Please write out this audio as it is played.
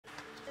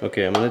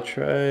Okay, I'm gonna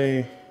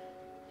try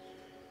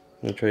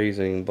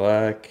using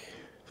black,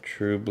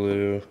 true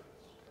blue,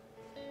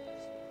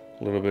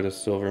 a little bit of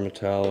silver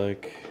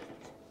metallic,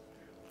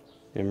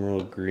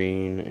 emerald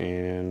green,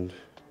 and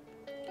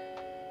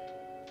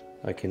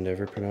I can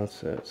never pronounce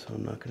that, so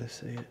I'm not gonna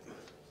say it.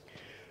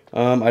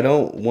 I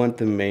don't want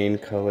the main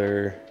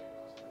color,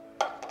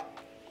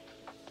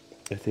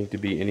 I think, to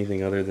be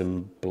anything other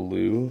than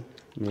blue.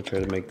 I'm gonna try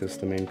to make this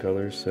the main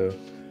color, so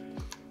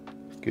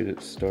get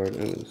it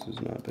started. Oh, this has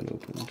not been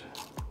opened.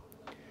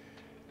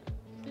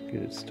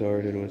 Get it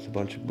started with a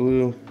bunch of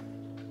blue.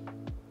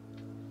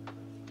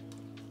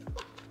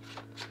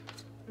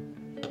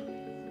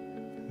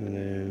 And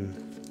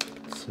then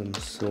put some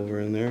silver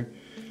in there.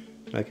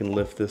 I can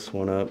lift this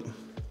one up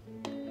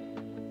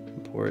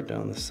and pour it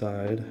down the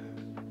side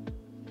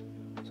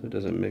so it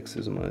doesn't mix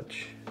as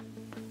much.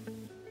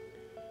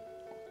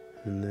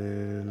 And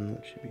then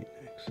what should be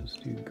next? Let's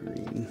do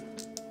green.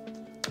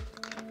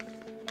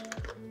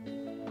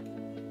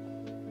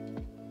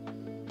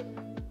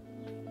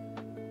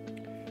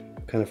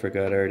 Kind of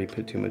forgot I already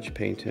put too much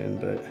paint in,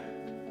 but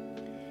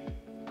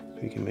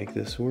we can make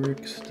this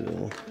work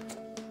still.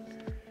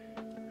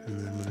 And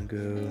then I'm gonna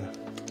go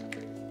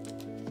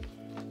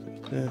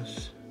like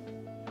this.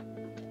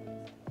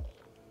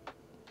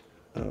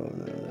 Oh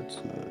no, that's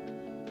not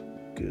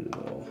good at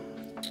all.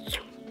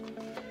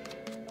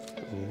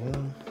 Oh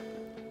well.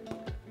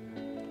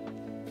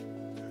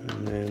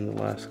 And then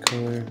the last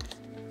color.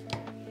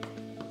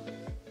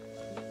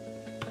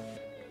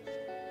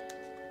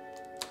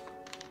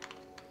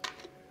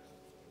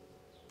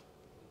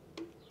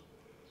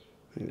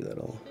 Maybe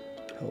that'll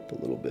help a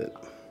little bit.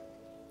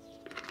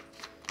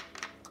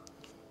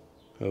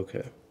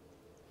 Okay.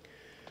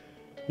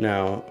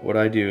 Now, what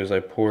I do is I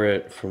pour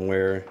it from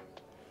where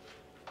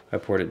I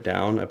poured it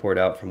down. I pour it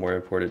out from where I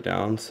poured it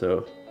down,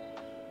 so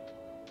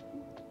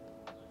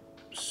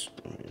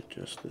let me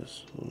adjust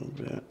this a little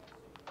bit.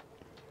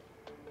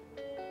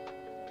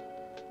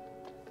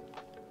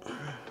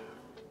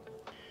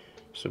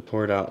 So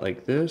pour it out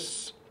like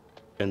this,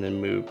 and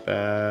then move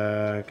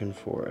back and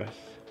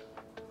forth.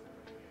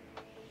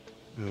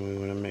 And we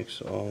want to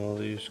mix all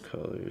these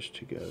colors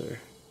together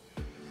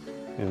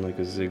in like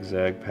a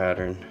zigzag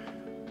pattern.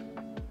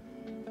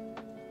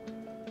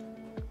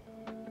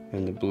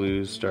 And the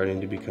blue's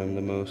starting to become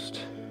the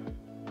most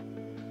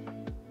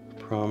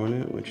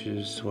prominent, which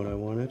is what I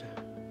wanted.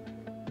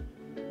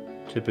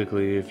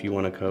 Typically, if you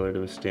want a color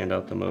to stand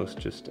out the most,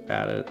 just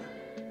add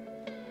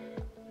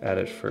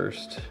it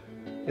first,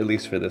 at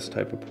least for this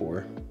type of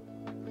pour.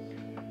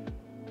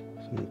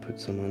 So I'm gonna put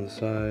some on the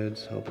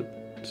sides, help it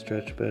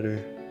stretch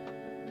better.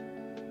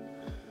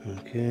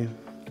 Okay,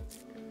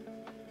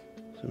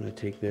 so I'm gonna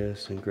take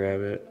this and grab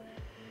it.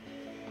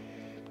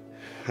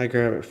 I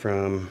grab it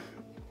from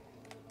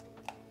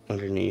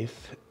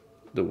underneath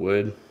the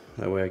wood,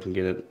 that way I can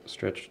get it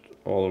stretched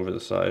all over the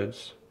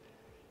sides.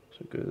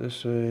 So go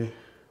this way,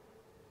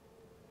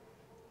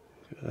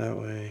 go that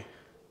way,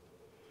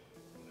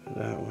 go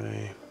that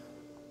way,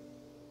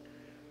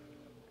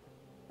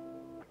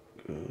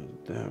 go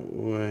that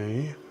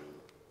way.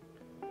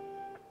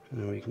 And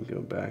then we can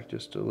go back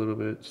just a little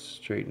bit,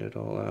 straighten it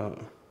all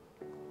out.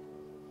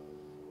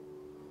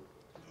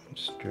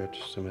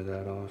 Stretch some of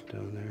that off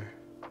down there.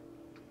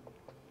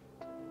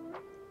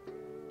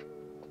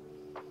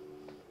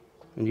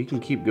 And you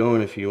can keep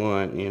going if you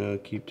want, you know,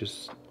 keep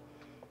just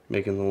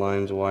making the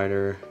lines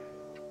wider.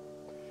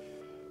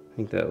 I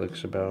think that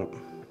looks about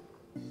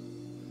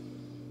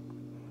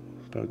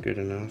good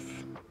enough.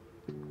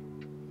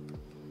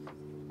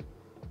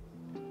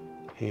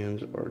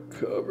 Hands are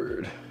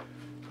covered.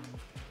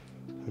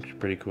 Looks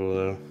pretty cool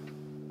though.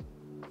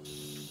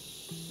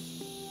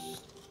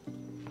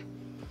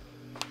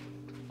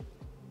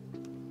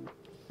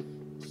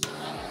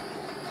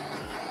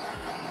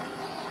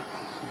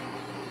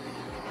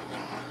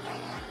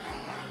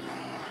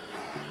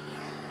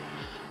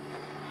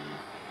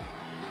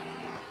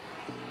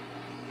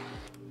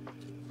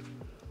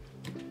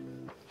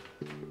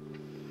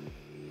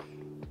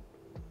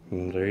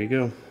 And there you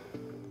go.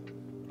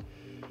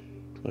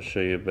 I'll show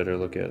you a better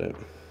look at it.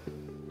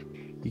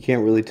 You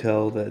can't really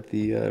tell that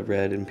the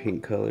red and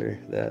pink color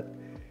that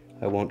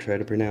I won't try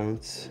to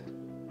pronounce,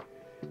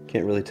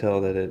 can't really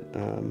tell that it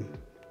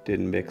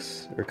didn't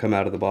mix or come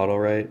out of the bottle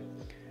right.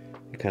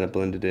 It kind of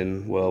blended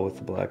in well with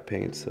the black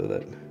paint, so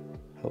that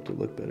helped it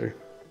look better.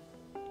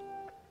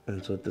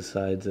 That's what the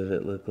sides of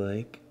it look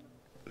like.